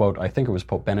to quote, I think it was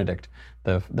Pope Benedict,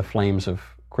 the flames of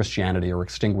Christianity are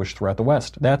extinguished throughout the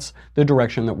West. That's the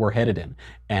direction that we're headed in,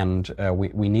 and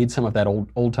we need some of that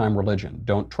old-time religion.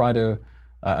 Don't try to.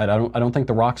 I don't think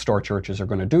the rock star churches are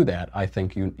going to do that. I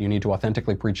think you need to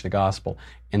authentically preach the gospel,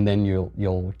 and then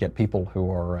you'll get people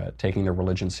who are taking their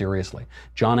religion seriously.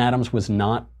 John Adams was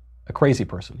not a crazy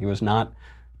person. He was not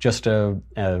just a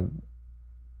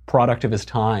product of his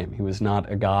time. He was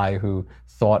not a guy who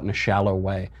thought in a shallow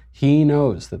way. He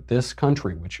knows that this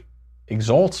country, which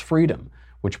exalts freedom,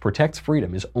 which protects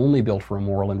freedom, is only built for a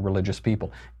moral and religious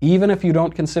people. Even if you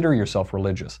don't consider yourself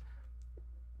religious,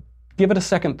 give it a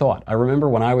second thought. I remember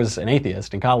when I was an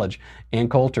atheist in college, Ann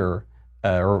Coulter,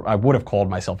 or I would have called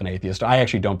myself an atheist. I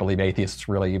actually don't believe atheists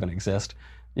really even exist.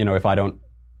 You know, if I don't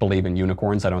believe in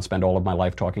unicorns, I don't spend all of my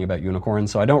life talking about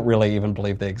unicorns, so I don't really even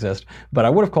believe they exist. But I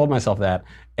would have called myself that.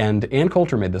 And Ann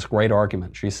Coulter made this great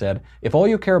argument. She said, if all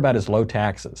you care about is low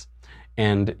taxes,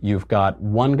 and you've got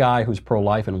one guy who's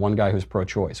pro-life and one guy who's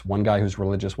pro-choice, one guy who's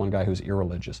religious, one guy who's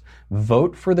irreligious,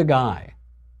 vote for the guy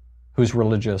who's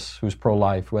religious, who's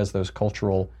pro-life, who has those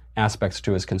cultural aspects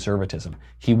to his conservatism.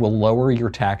 He will lower your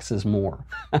taxes more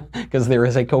because there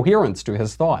is a coherence to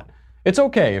his thought. It's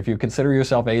okay if you consider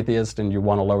yourself atheist and you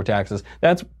want to lower taxes.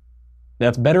 That's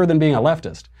better than being a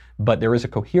leftist. But there is a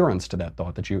coherence to that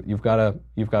thought that you've got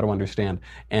to understand.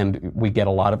 And we get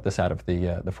a lot of this out of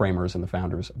the framers and the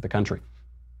founders of the country.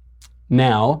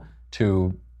 Now,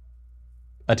 to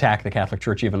attack the Catholic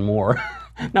Church even more,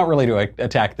 not really to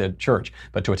attack the church,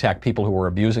 but to attack people who are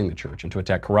abusing the church and to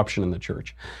attack corruption in the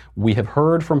church. We have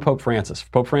heard from Pope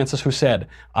Francis who said,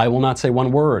 I will not say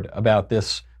one word about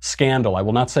this scandal. I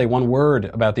will not say one word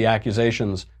about the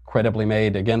accusations credibly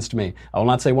made against me. I will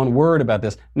not say one word about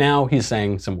this. Now he's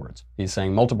saying some words. He's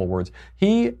saying multiple words.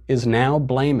 He is now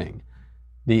blaming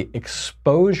the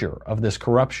exposure of this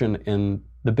corruption in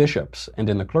the bishops and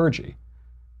in the clergy,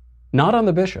 not on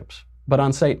the bishops, but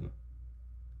on Satan.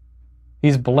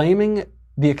 He's blaming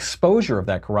the exposure of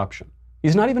that corruption.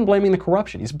 He's not even blaming the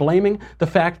corruption. He's blaming the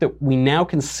fact that we now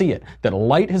can see it, that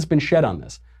light has been shed on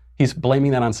this. He's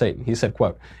blaming that on Satan. He said,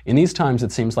 quote, in these times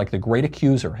it seems like the great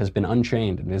accuser has been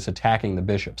unchained and is attacking the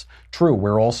bishops. True,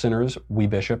 we're all sinners, we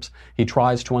bishops. He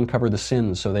tries to uncover the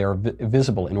sins so they are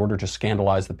visible in order to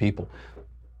scandalize the people.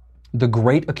 The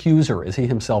great accuser, as he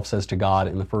himself says to God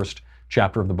in the first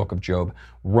chapter of the book of Job,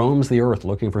 roams the earth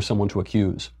looking for someone to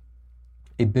accuse.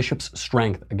 A bishop's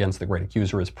strength against the great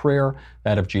accuser is prayer,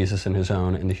 that of Jesus and his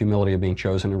own, and the humility of being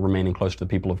chosen and remaining close to the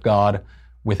people of God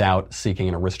without seeking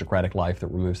an aristocratic life that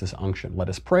removes this unction. Let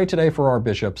us pray today for our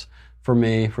bishops, for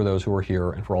me, for those who are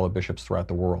here, and for all the bishops throughout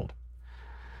the world.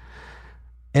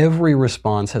 Every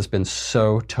response has been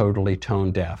so totally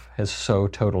tone deaf, has so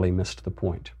totally missed the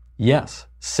point. Yes,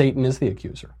 Satan is the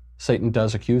accuser. Satan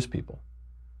does accuse people.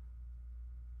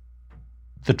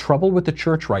 The trouble with the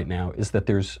church right now is that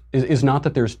is not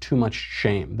that there's too much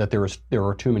shame, that there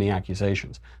are too many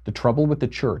accusations. The trouble with the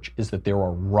church is that there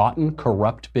are rotten,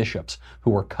 corrupt bishops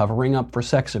who are covering up for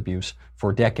sex abuse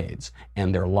for decades,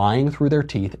 and they're lying through their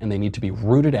teeth, and they need to be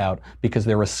rooted out because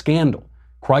they're a scandal.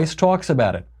 Christ talks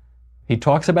about it. He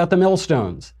talks about the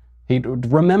millstones.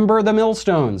 Remember the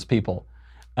millstones, people.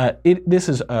 This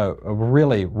is a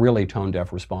really, really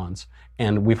tone-deaf response,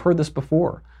 and we've heard this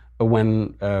before.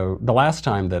 When the last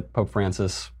time that Pope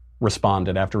Francis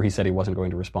responded, after he said he wasn't going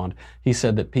to respond, he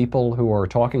said that people who are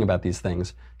talking about these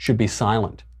things should be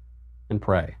silent and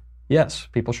pray. Yes,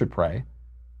 people should pray,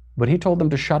 but he told them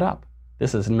to shut up.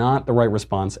 This is not the right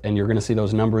response, and you're going to see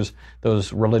those numbers,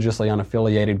 those religiously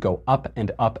unaffiliated, go up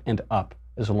and up and up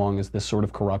as long as this sort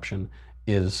of corruption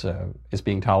is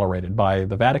being tolerated by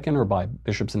the Vatican or by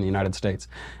bishops in the United States.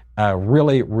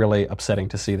 Really, really upsetting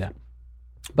to see that.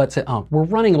 But say, oh, we're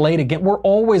running late again. We're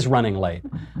always running late.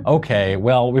 Okay,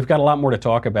 well, we've got a lot more to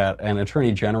talk about. An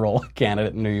attorney general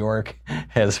candidate in New York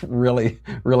has really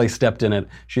stepped in it.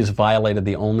 She's violated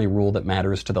the only rule that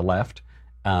matters to the left,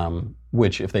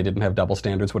 which, if they didn't have double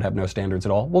standards, would have no standards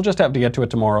at all. We'll just have to get to it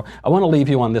tomorrow. I want to leave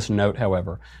you on this note,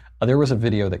 however. There was a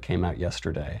video that came out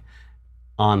yesterday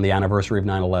on the anniversary of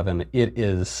 9/11. It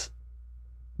is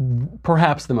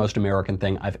perhaps the most American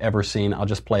thing I've ever seen. I'll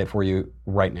just play it for you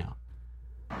right now.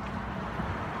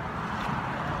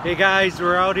 Hey guys,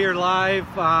 we're out here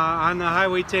live on the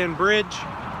Highway 10 bridge.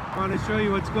 I want to show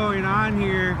you what's going on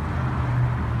here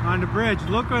on the bridge.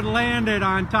 Look what landed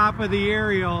on top of the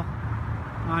aerial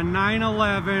on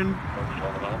 9/11.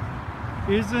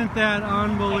 Isn't that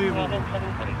unbelievable?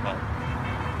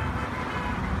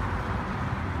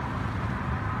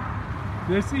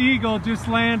 This eagle just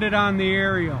landed on the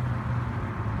aerial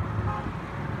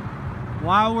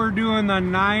while we're doing the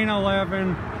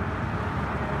 9/11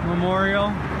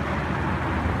 memorial.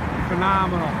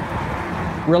 Phenomenal.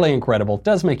 Really incredible.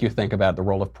 Does make you think about the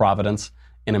role of Providence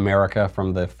in America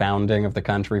from the founding of the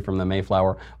country, from the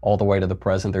Mayflower all the way to the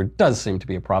present. There does seem to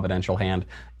be a providential hand,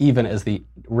 even as the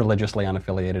religiously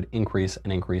unaffiliated increase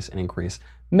and increase and increase.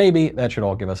 Maybe that should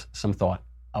all give us some thought.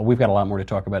 We've got a lot more to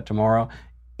talk about tomorrow.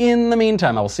 In the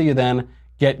meantime, I will see you then.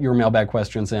 Get your mailbag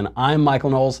questions in. I'm Michael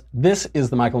Knowles. This is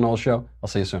The Michael Knowles Show. I'll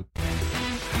see you soon.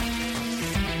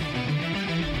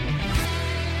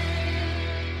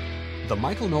 The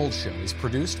Michael Knowles Show is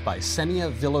produced by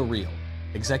Senia Villarreal,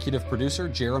 executive producer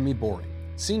Jeremy Boring,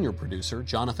 senior producer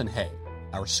Jonathan Hay,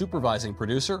 our supervising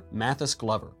producer Mathis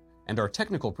Glover, and our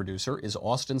technical producer is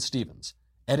Austin Stevens,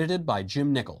 edited by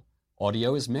Jim Nickel.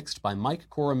 Audio is mixed by Mike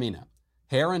Coromina.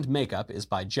 Hair and makeup is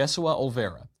by Jesua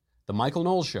Olvera. The Michael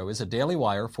Knowles Show is a Daily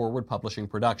Wire Forward Publishing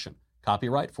production.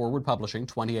 Copyright Forward Publishing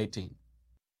 2018.